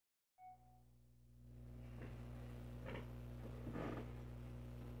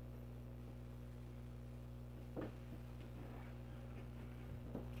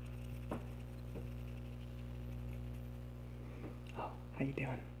How you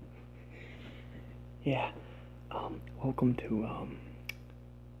doing? Yeah. Welcome to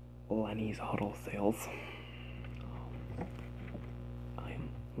Lenny's Auto Sales. I'm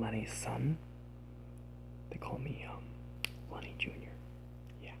Lenny's son. They call me Lenny Jr.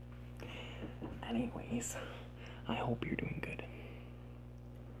 Yeah. Anyways, I hope you're doing good.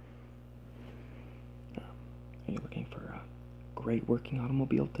 Are you looking for a great working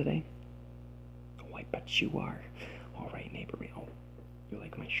automobile today? Oh, I bet you are. Alright, neighbor. Oh, you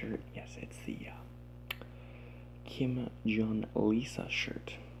like my shirt? Yes, it's the Kim Jong Lisa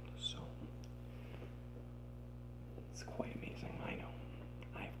shirt. So it's quite amazing. I know.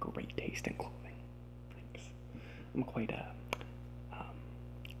 I have great taste in clothing. Thanks. I'm quite a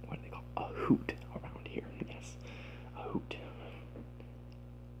what do they call a hoot around here? Yes, a hoot.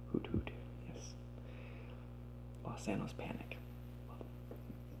 Hoot hoot. Yes. Los Angeles Panic. Well,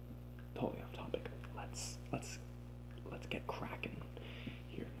 totally off topic. Let's get cracking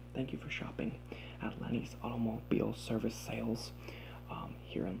here. Thank you for shopping at Lenny's Automobile Service Sales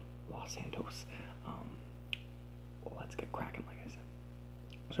here in Los Santos. Let's get cracking, like I said.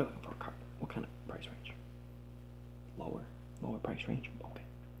 So looking for a car. What kind of price range? Lower price range? Okay.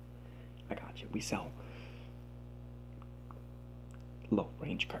 I got you. We sell low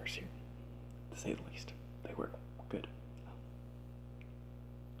range cars here, to say the least. They work good.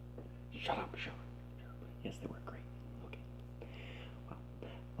 Shut up. Yes, they work great. Okay.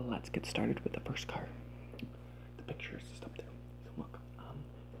 Well, let's get started with the first car. The picture is just up there. So look.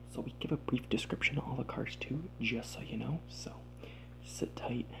 So we give a brief description of all the cars too, just so you know. So sit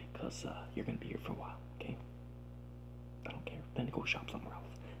tight, cause you're gonna be here for a while. Okay. I don't care. Then go shop somewhere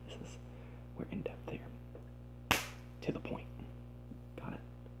else. We're in depth here. To the point. Got it?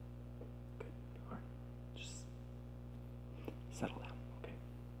 Good. Alright. Just settle down, okay?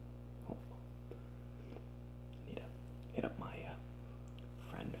 Oh. I need to hit up my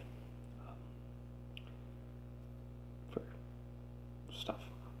friend for stuff.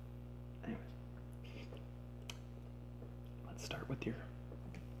 Anyways. Let's start with your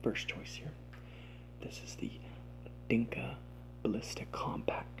first choice here. This is the Dinka Ballistic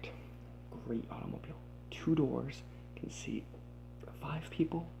Compact. Great automobile. 2 doors, can seat 5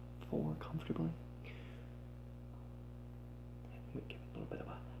 people, 4 comfortably. Let me give a little bit of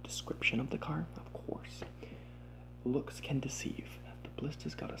a description of the car, of course. Looks can deceive. The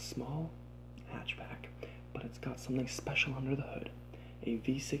Ballista's got a small hatchback, but it's got something special under the hood. A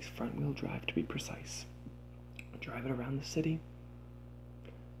V6 front wheel drive to be precise. Drive it around the city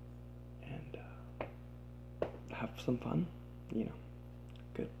and have some fun, you know.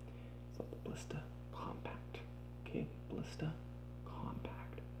 Good. So the Ballista Compact. Okay, Ballista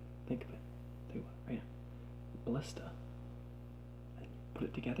Compact. Think of it. Think about it right now. Ballista. And put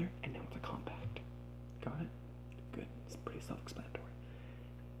it together, and now it's a compact. Got it? Good. It's pretty self-explanatory.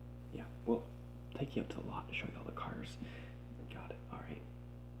 Yeah, we'll take you up to the lot to show you all the cars. Got it. Alright.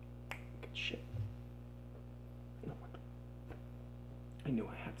 Good shit. No, I knew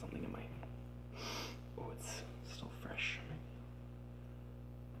I had something in my... Oh, it's still fresh.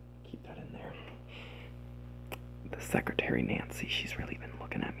 Keep that in there. The secretary Nancy, she's really been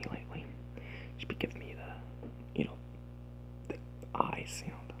looking at me lately. She's been giving me the, the eyes,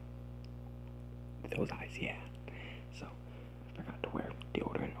 those eyes, yeah. So I forgot to wear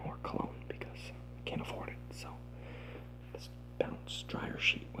deodorant or cologne because I can't afford it. So this bounce dryer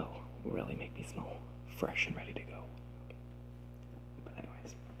sheet will really make me smell fresh and ready to go. But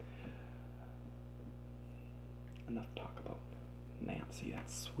anyways, enough talk about Nancy, that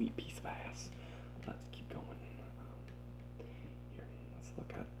sweet piece of ass. Let's keep going. Here, let's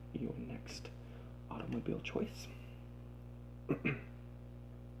look at your next automobile choice. Alright,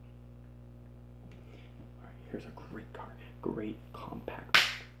 here's a great car. Great compact.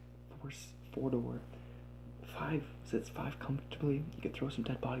 4-door. 5 sits 5 comfortably. You could throw some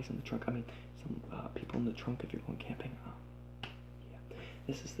dead bodies in the trunk. I mean, some people in the trunk if you're going camping. Yeah.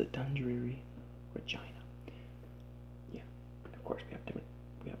 This is the Dundreary Regina. Yeah. Of course, we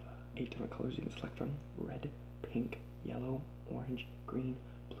have 8 different colors you can select from. Red, pink, yellow, orange, green,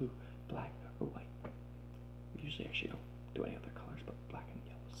 blue, black, or white. We usually actually don't do any other colors but black and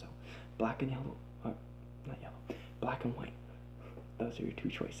yellow. So, black and yellow, not yellow, black and white. Those are your 2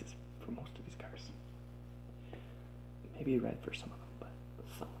 choices for most of these cars. Maybe red for some of them, but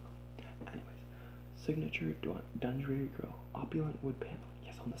some of them. Anyways, signature Dundreary Grill, opulent wood panel.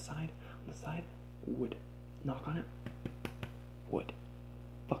 Yes, on the side, wood. Knock on it, wood.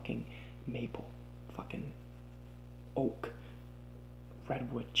 Fucking maple, fucking oak,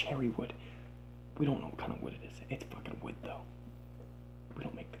 redwood, cherry wood. We don't know what kind of wood it is. It's fucking wood though. We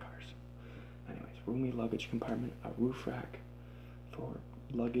don't make the cars. Anyways, roomy luggage compartment, a roof rack for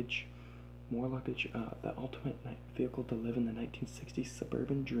luggage, more luggage. The ultimate vehicle to live in the 1960s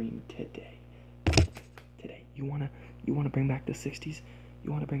suburban dream today. Today, you wanna bring back the 60s?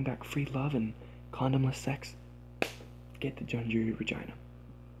 You wanna bring back free love and condomless sex? Get the John Jury Regina.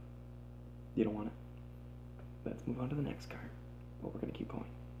 You don't want it? Let's move on to the next car. Well, we're gonna keep going.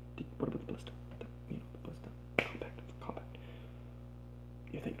 What about the Blister? The Blister. Compact.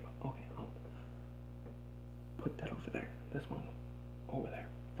 You're thinking about, okay, I'll put that over there. This one over there.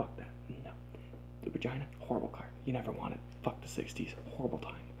 Fuck that. No. The Regina, horrible car. You never want it. Fuck the 60s. Horrible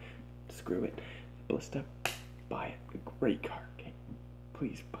time. Screw it. The Blister, buy it. A great car, okay?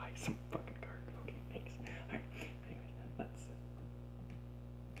 Please buy some fucking car. Okay, thanks. Alright, anyways, let's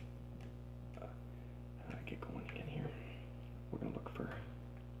get going again here. We're gonna look for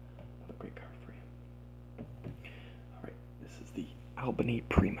another great car for you. Alright, this is the Albany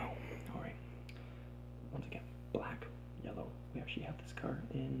Primo. Alright. Once again, black, yellow. We actually have this car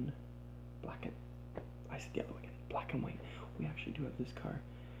in black and I said yellow again. Black and white. We actually do have this car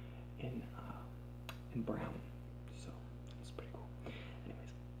in brown. So it's pretty cool.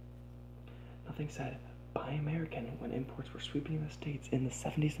 Anyways. Nothing said buy American when imports were sweeping the states in the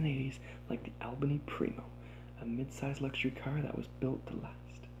 70s and 80s like the Albany Primo, a mid-sized luxury car that was built to last.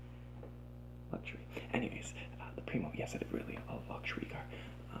 Luxury. Anyways, the Primo, yes, it is really a luxury car.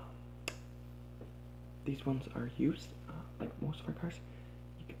 These ones are used, like most of our cars.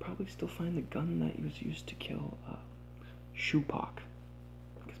 You could probably still find the gun that was used to kill Shupak,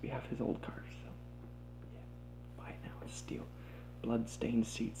 because we have his old cars. So yeah, buy it now. It's steel, blood-stained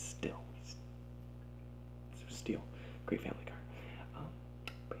seats, still. Steel, great family car.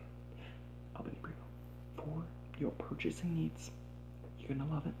 But yeah, Albany Primo. For your purchasing needs, you're gonna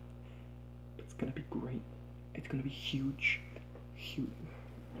love it. It's gonna be great. It's gonna be huge. Where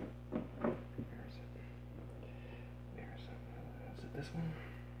is it? Is it this one?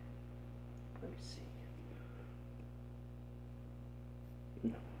 Let me see.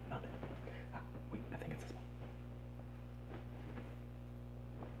 No, not it. Wait, I think it's this one.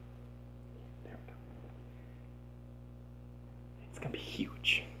 There we go. It's gonna be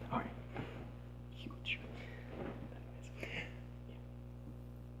huge. Alright. Huge. Anyways. Yeah.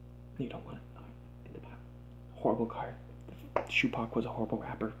 You don't want it. In the back. Horrible car. Shupak was a horrible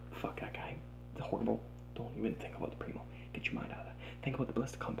rapper. Fuck that guy. It's horrible. Don't even think about the Primo. Get your mind out of that. Think about the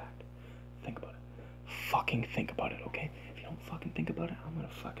Blister Compact. Think about it. Fucking think about it, okay? If you don't fucking think about it, I'm gonna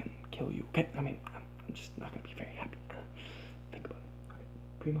fucking kill you, okay? I mean, I'm just not gonna be very happy. Think about it. Okay.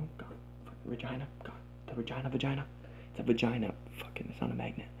 Primo, gone. Fucking Regina, gone. The vagina. It's a vagina. Fucking, it's not a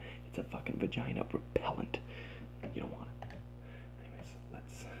magnet. It's a fucking vagina repellent. You don't want it. Anyways,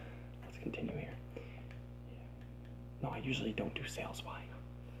 let's continue here. Yeah. No, I usually don't do sales. Why?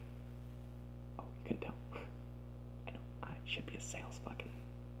 Oh, you can tell. I know. I should be a sales fucking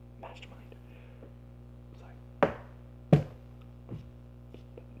mastermind. Sorry.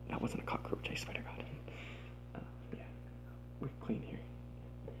 That wasn't a cockroach, I swear to God. Yeah. We clean here.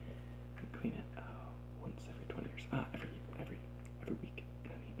 We clean it once every 20 years. Every week. I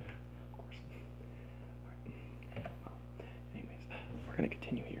mean, of course. Alright. Well, anyways, we're gonna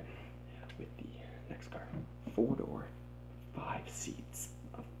continue here with the next car. 4-door, 5 seats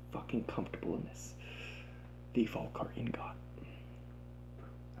of fucking comfortableness. Default car in God.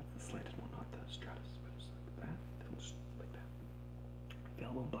 That's the slanted one, not the Stratus. It's like that. It looks like that.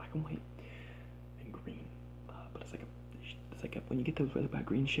 Available in black and white and green. But it's like a when you get those really bad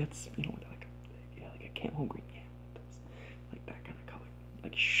green shits, you know, like a camo green. Yeah, that's like that kind of color,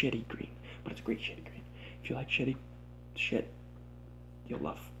 like shitty green. But it's a great shitty green. If you like shitty shit, you'll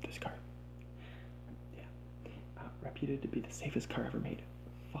love this car. Yeah, reputed to be the safest car ever made.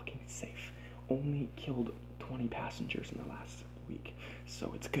 Fucking safe. Only killed 20 passengers in the last week,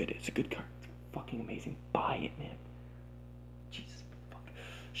 so it's good. It's a good car. It's fucking amazing. Buy it, man. Jesus, fuck.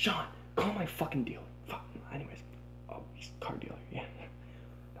 Sean, call my fucking dealer. Fuck. Anyways, oh, he's a car dealer. Yeah.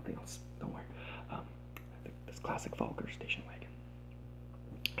 Nothing else. Don't worry. This classic Volker station wagon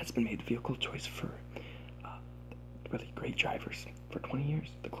has been made the vehicle choice for really great drivers for 20 years.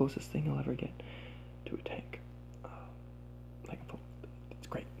 The closest thing I'll ever get to a tank. It's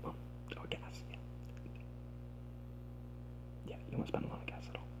great. Well, or gas. Yeah. Yeah, you don't spend a lot of gas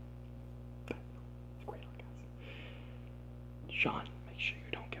at all. It's great on gas. Sean, make sure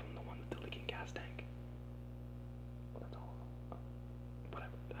you don't give him the one with the leaking gas tank. Well, that's all.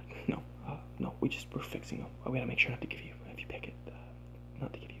 Whatever. No, we're fixing them. We gotta make sure not to give you, if you pick it,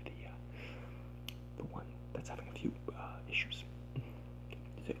 not to give you the one that's having a few issues.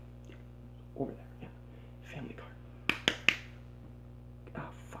 Okay. Over there, yeah. Family car.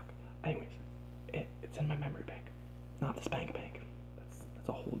 Fuck. Anyways, it's in my memory bank, not the spank bank. That's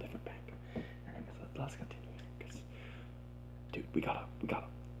a whole different bank. Anyways, let's continue here, cause dude, we got a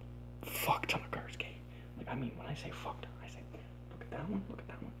fuck ton of cars, okay? Like, I mean, when I say fuck ton, I say look at that one,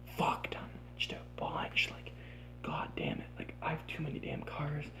 fuck ton, just a bunch. Like, god damn it, like I have too many damn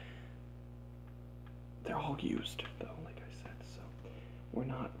cars. They're all used though, like I said, so we're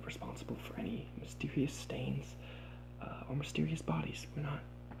not responsible for any mysterious stains or mysterious bodies. We're not.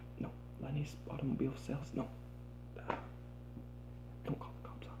 No, Lenny's automobile sales. No. Don't call the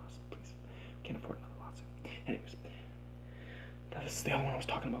cops on us, please. We can't afford another lawsuit. Anyways, that is the other one I was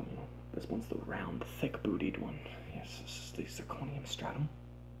talking about. You know, this one's the round, thick-bootied one. Yes, this is the zirconium stratum.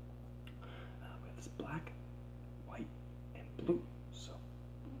 We have this black, white, and blue. So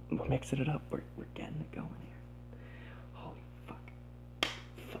we're mixing it up. We're getting it going here. Holy fuck.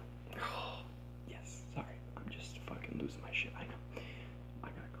 Oh, yes. Sorry, I'm just fucking losing my shit. I know. I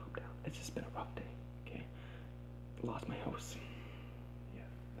gotta calm down. It's just been a rough day. Okay. Lost my house. Yeah.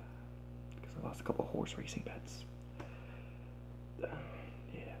 Because I lost a couple of horse racing bets.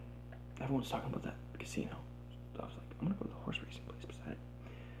 Yeah. Everyone's talking about that casino. So I was like, I'm gonna go to the horse racing place beside it.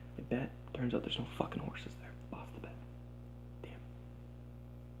 I bet. Turns out there's no fucking horses there. Lost the bet. Damn.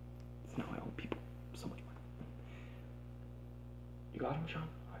 So now I owe people so much money. You got him, Sean?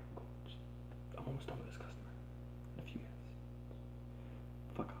 Alright, cool. I'm almost done with this customer. In a few minutes.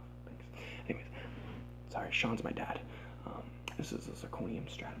 Fuck off. Thanks. Anyways. Sorry, Sean's my dad. This is a zirconium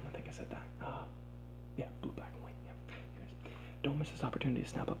stratum. I think I said that. Yeah, blue, black, and white. Yeah. Anyways, don't miss this opportunity to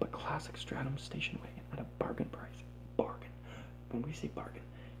snap up a classic stratum station wagon at a bargain price. Bargain. When we say bargain,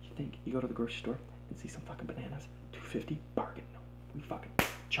 you think you go to the grocery store and see some fucking bananas, $2.50, bargain. No, we fucking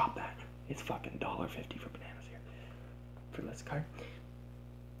chop that. It's fucking $1.50 for bananas here. For this car,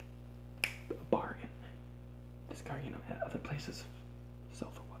 a bargain. This car, you know, at other places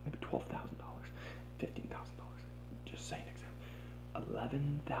sell for what? Maybe $12,000, $15,000. Just saying, example.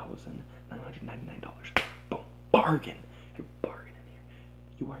 $11,999. Boom, bargain. You're bargaining here.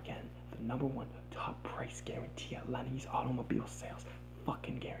 You are getting the #1 top price guarantee at Lenny's automobile sales.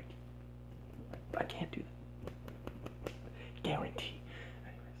 Fucking guarantee. I can't do that. Guarantee.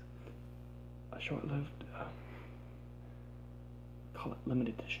 Anyways, a short-lived, call it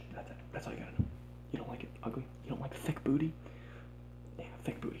limited edition. That's it. That's all you gotta know. You don't like it ugly? You don't like thick booty? Yeah,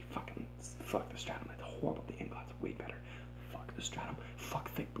 thick booty. Fuck the stratum. It's horrible. The ingot's way better. Fuck the stratum. Fuck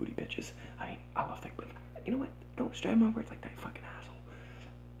thick booty bitches. I mean, I love thick booty. You know what? Don't stratum over. It's like that fucking asshole.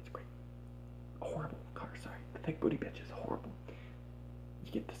 It's great. Horrible car. Sorry. The thick booty bitch is horrible.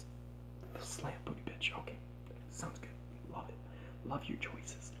 You get this slant booty bitch. Okay. Sounds good. Love it. Love your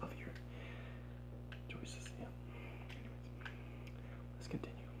choices. Love your choices. Yeah. Anyways, let's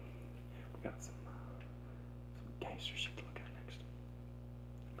continue. We got some gangster shit to look at next.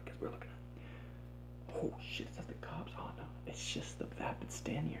 Because we're looking at. Oh shit, is that the cops? Oh no, it's just the vapid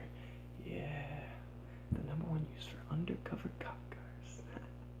Stanier. Yeah. The #1 used for undercover cop cars.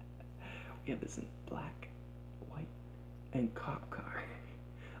 We have this in black, white, and cop car.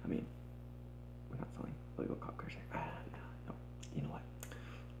 I mean, we're not selling illegal cop cars here. No. You know what?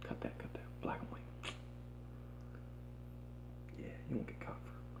 Cut that. Black and white. Yeah, you won't get caught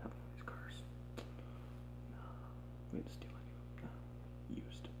for having one of these cars. No. We didn't steal any of them. No.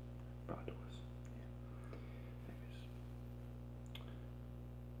 Used. Brought to us.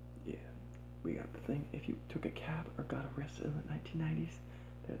 Yeah. Yeah. We got the thing. If you took a cab or got arrested in the 1990s,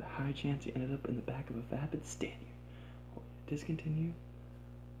 there's a high chance you ended up in the back of a vapid Stanier. Oh, discontinue?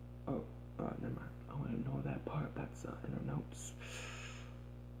 Oh, never mind. I want to know that part. That's in our notes.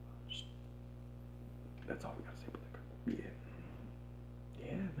 That's all we gotta say about that car. Yeah.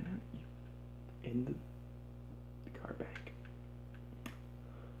 Yeah, man. You in the car bank.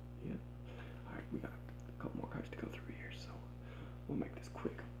 Yeah. Alright, we got a couple more cars to go through here, so we'll make this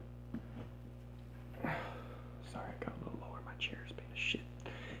quick. Sorry, I got a little lower. My chair is being a shit.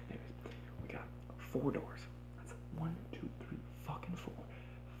 Anyways, we got 4 doors. That's 1, 2, 3, fucking 4.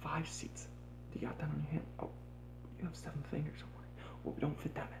 5 seats. Do you got that on your hand? Oh, you have 7 fingers somewhere. Well, we don't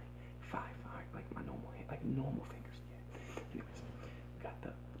fit that many. 5. Alright, like my normal hand, like normal fingers. Yeah. Anyways, we got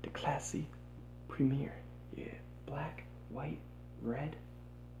the classy Premier. Yeah. Black, white, red.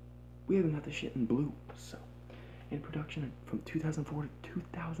 We even got the shit in blue. So, in production from 2004 to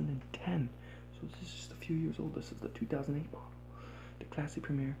 2010. So this is just a few years old. This is the 2008 model. The classy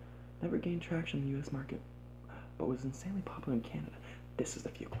Premier never gained traction in the US market, but was insanely popular in Canada. This is the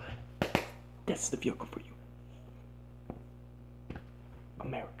vehicle. This is the vehicle for you.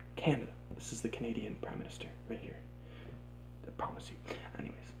 America, Canada. This is the Canadian Prime Minister right here. I promise you.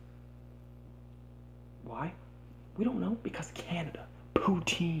 Anyways. Why? We don't know. Because Canada.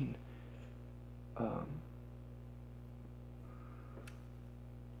 Poutine.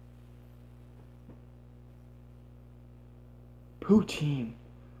 Poutine.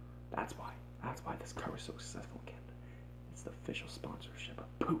 That's why. That's why this car was so successful in Canada. It's the official sponsorship of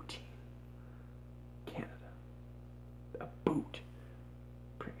Poutine. Canada. A boot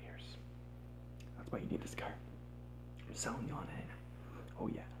premieres. That's why you need this car. I'm selling you on it. Oh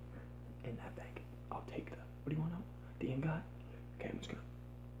yeah. In that bag. I'll take the. What do you want now? The ingot? Okay, I'm just gonna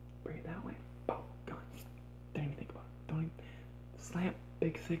bring it that way. Boom, gone. Don't even think about it. Don't even. Slam.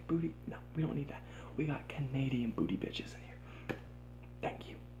 Big thick booty. No, we don't need that. We got Canadian booty bitches in here. Thank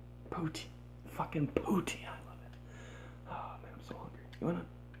you. Poutine. Fucking poutine. I love it. Oh man, I'm so hungry. You wanna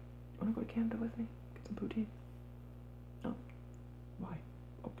go to Canada with me? Get some poutine? No? Why?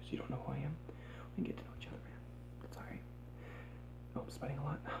 Oh, because you don't know who I am? We can get to know each other, man. That's alright. Oh, I'm sweating a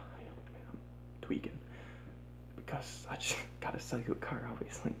lot. I know, man, I'm tweaking. Because I just gotta sell you a car,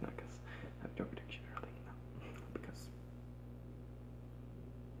 obviously. Not because I have drug addiction or anything. No. Because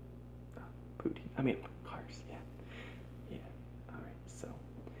poutine. I mean, cars, yeah. Yeah. Alright, so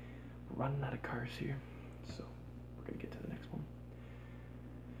we're running out of cars here. So we're gonna get to the next one.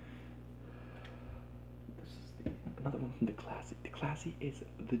 This is another one from the Classy. The Classy is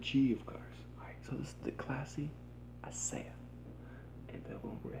the G of cars. Alright, so this is the Classy Asea.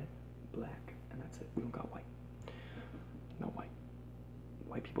 Available in red, black, and that's it. We don't got white. No white.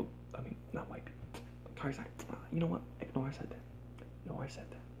 White people, I mean, not white people. Cars aren't, you know what? Ignore I said that. No, I said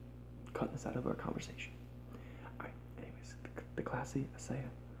that. Cut this out of our conversation. Alright, anyways, the Classy Asea.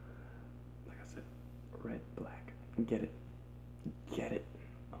 Like I said, red, black. Get it. Get it.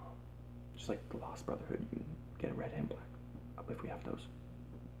 Just like the Lost Brotherhood, you can get a red and black. If we have those,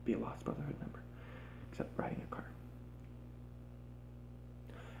 be a Lost Brotherhood member. Except riding a car.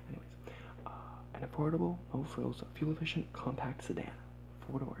 Anyways, an affordable, no frills, fuel-efficient, compact sedan.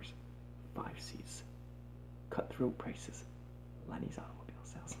 4 doors, 5 seats. Cutthroat prices. Lenny's Automobile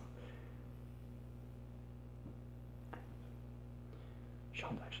Sales.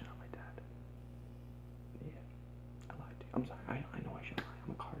 Sean's actually not my dad. Yeah, I lied to you. I'm sorry. I know I shouldn't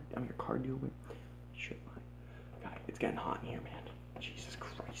lie. I'm your car dealer. I shouldn't lie. God, it's getting hot in here, man. Jesus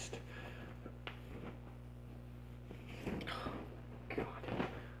Christ. God.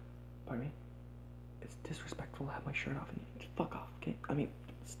 Pardon me? It's disrespectful to have my shirt off and you fuck off, okay? I mean,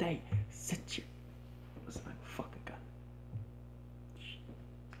 stay. Sit here. Listen, I have a fucking gun.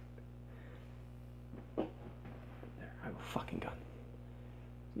 There, I have a fucking gun.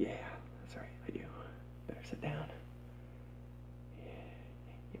 Yeah, that's right, I do. Better sit down.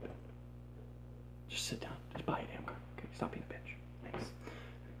 Yeah. Just sit down. Just buy a damn car. Okay, stop being a bitch. Thanks.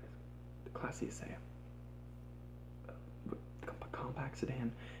 The Classy Asea. Compact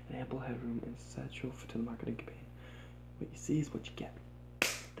sedan, an ample headroom, and essential to the marketing campaign. What you see is what you get.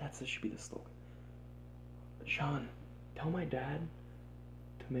 That should be the slogan. Sean, tell my dad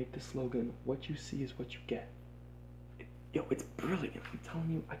to make the slogan, what you see is what you get. Yo, it's brilliant. I'm telling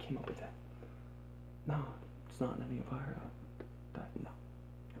you, I came up with that. No, it's not in any of our, no,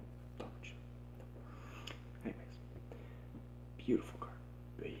 don't you? No. Anyways, beautiful car.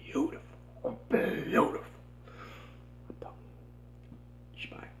 Beautiful. Beautiful. I'm telling you, you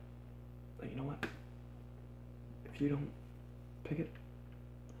should buy it. But you know what? If you don't pick it,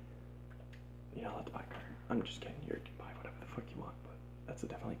 you're not allowed to buy a car. I'm just kidding. You can buy whatever the fuck you want, but that's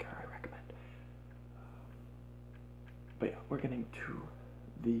definitely a car I recommend. But yeah, we're getting to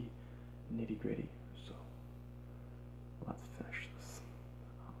the nitty gritty, so let's finish this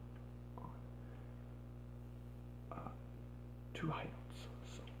on 2 high notes.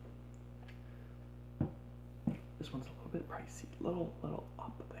 So this one's a little bit pricey, little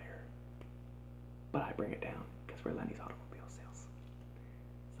up there, but I bring it down because we're Lenny's Automobile Sales.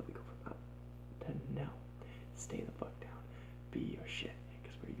 So we go from up to no. Stay the fuck down. Be your shit,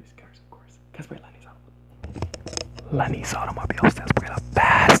 because we're used cars, of course. Because we're Lenny's Automobile. Lenny's Automobile Sales. We're the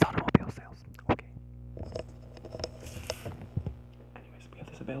best automobile sales. Okay. Anyways, we have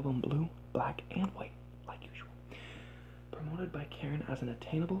this available in blue, black, and white, like usual. Promoted by Karen as an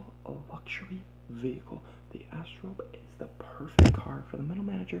attainable luxury vehicle, the Astrobe is the perfect car for the middle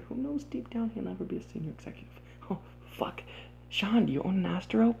manager who knows deep down he'll never be a senior executive. Oh, fuck. Sean, do you own an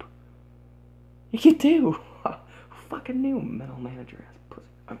Astrobe? You do. Who fucking knew middle manager as pussy?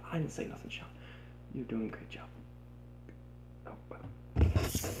 I didn't say nothing, Sean. You're doing a great job. Oh, well.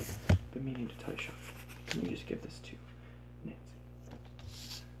 Been meaning to tell you, Sean. Let me just give this to Nancy.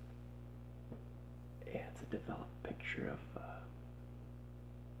 Yeah, it's a developed picture of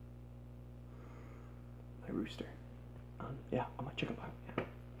my rooster. Yeah, on my chicken farm. Yeah.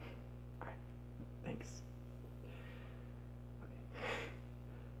 Alright. Thanks.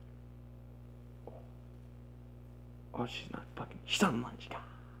 Okay. Oh, she's not fucking. She's on lunch. God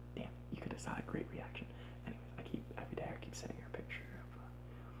damn. You could have saw a great reaction. Anyways, every day I keep sending her pictures.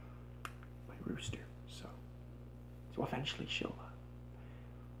 rooster. So eventually she'll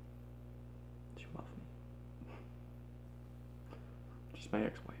love me. She's my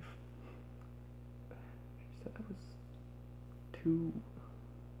ex-wife. She said I was too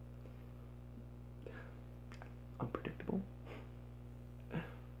unpredictable.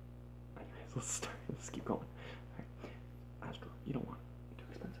 Anyways, let's keep going. Alright. Astro, you don't want it too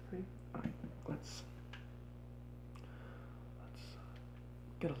expensive for you? Alright, let's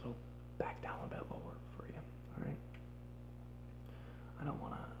get a little back down a bit lower for you. Alright? I don't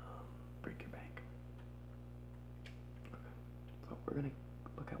want to break your bank. Okay. So we're gonna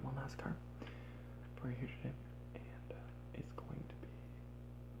look at one last car for you here today, and it's going to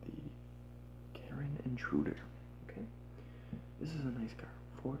be the Karen Intruder. Okay, this is a nice car.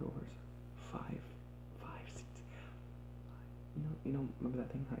 4 doors, five seats. You know, remember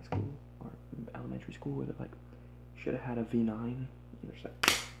that thing in high school or elementary school where they like should have had a V9? Just like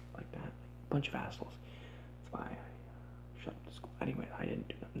that, like a bunch of assholes. That's why I shut up the school. Anyway, I didn't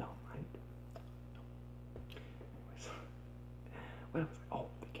do that. No, I didn't. Anyways, what else? Oh,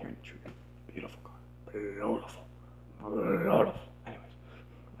 the Karen Intruder. Beautiful car. Beautiful. Anyways,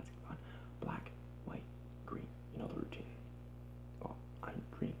 let's get on. Black, white, green. You know the routine. Well, I'm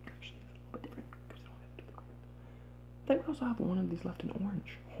green actually. It's a little bit different because I don't have to do the green. Then we also have one of these left in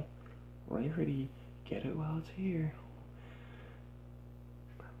orange. Rarity. Get it while it's here.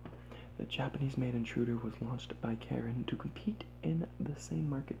 The Japanese-made Intruder was launched by Karen to compete in the same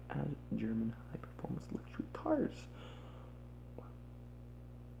market as German high-performance luxury cars. Wow.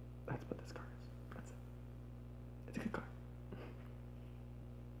 That's what this car is. That's it. It's a good car.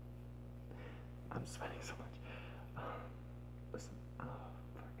 I'm sweating so much. Listen.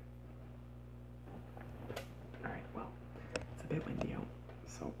 Fuck. Alright, well, it's a bit windy out,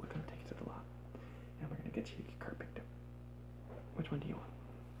 so we're gonna take it to the lot. And we're gonna get you your car picked up. Which one do you want?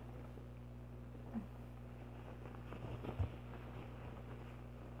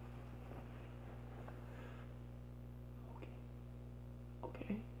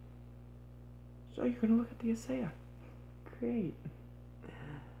 Okay. So you're gonna look at the Asea. Great.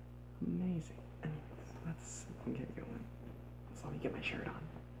 Amazing. Anyways, let's get going. So let me get my shirt on.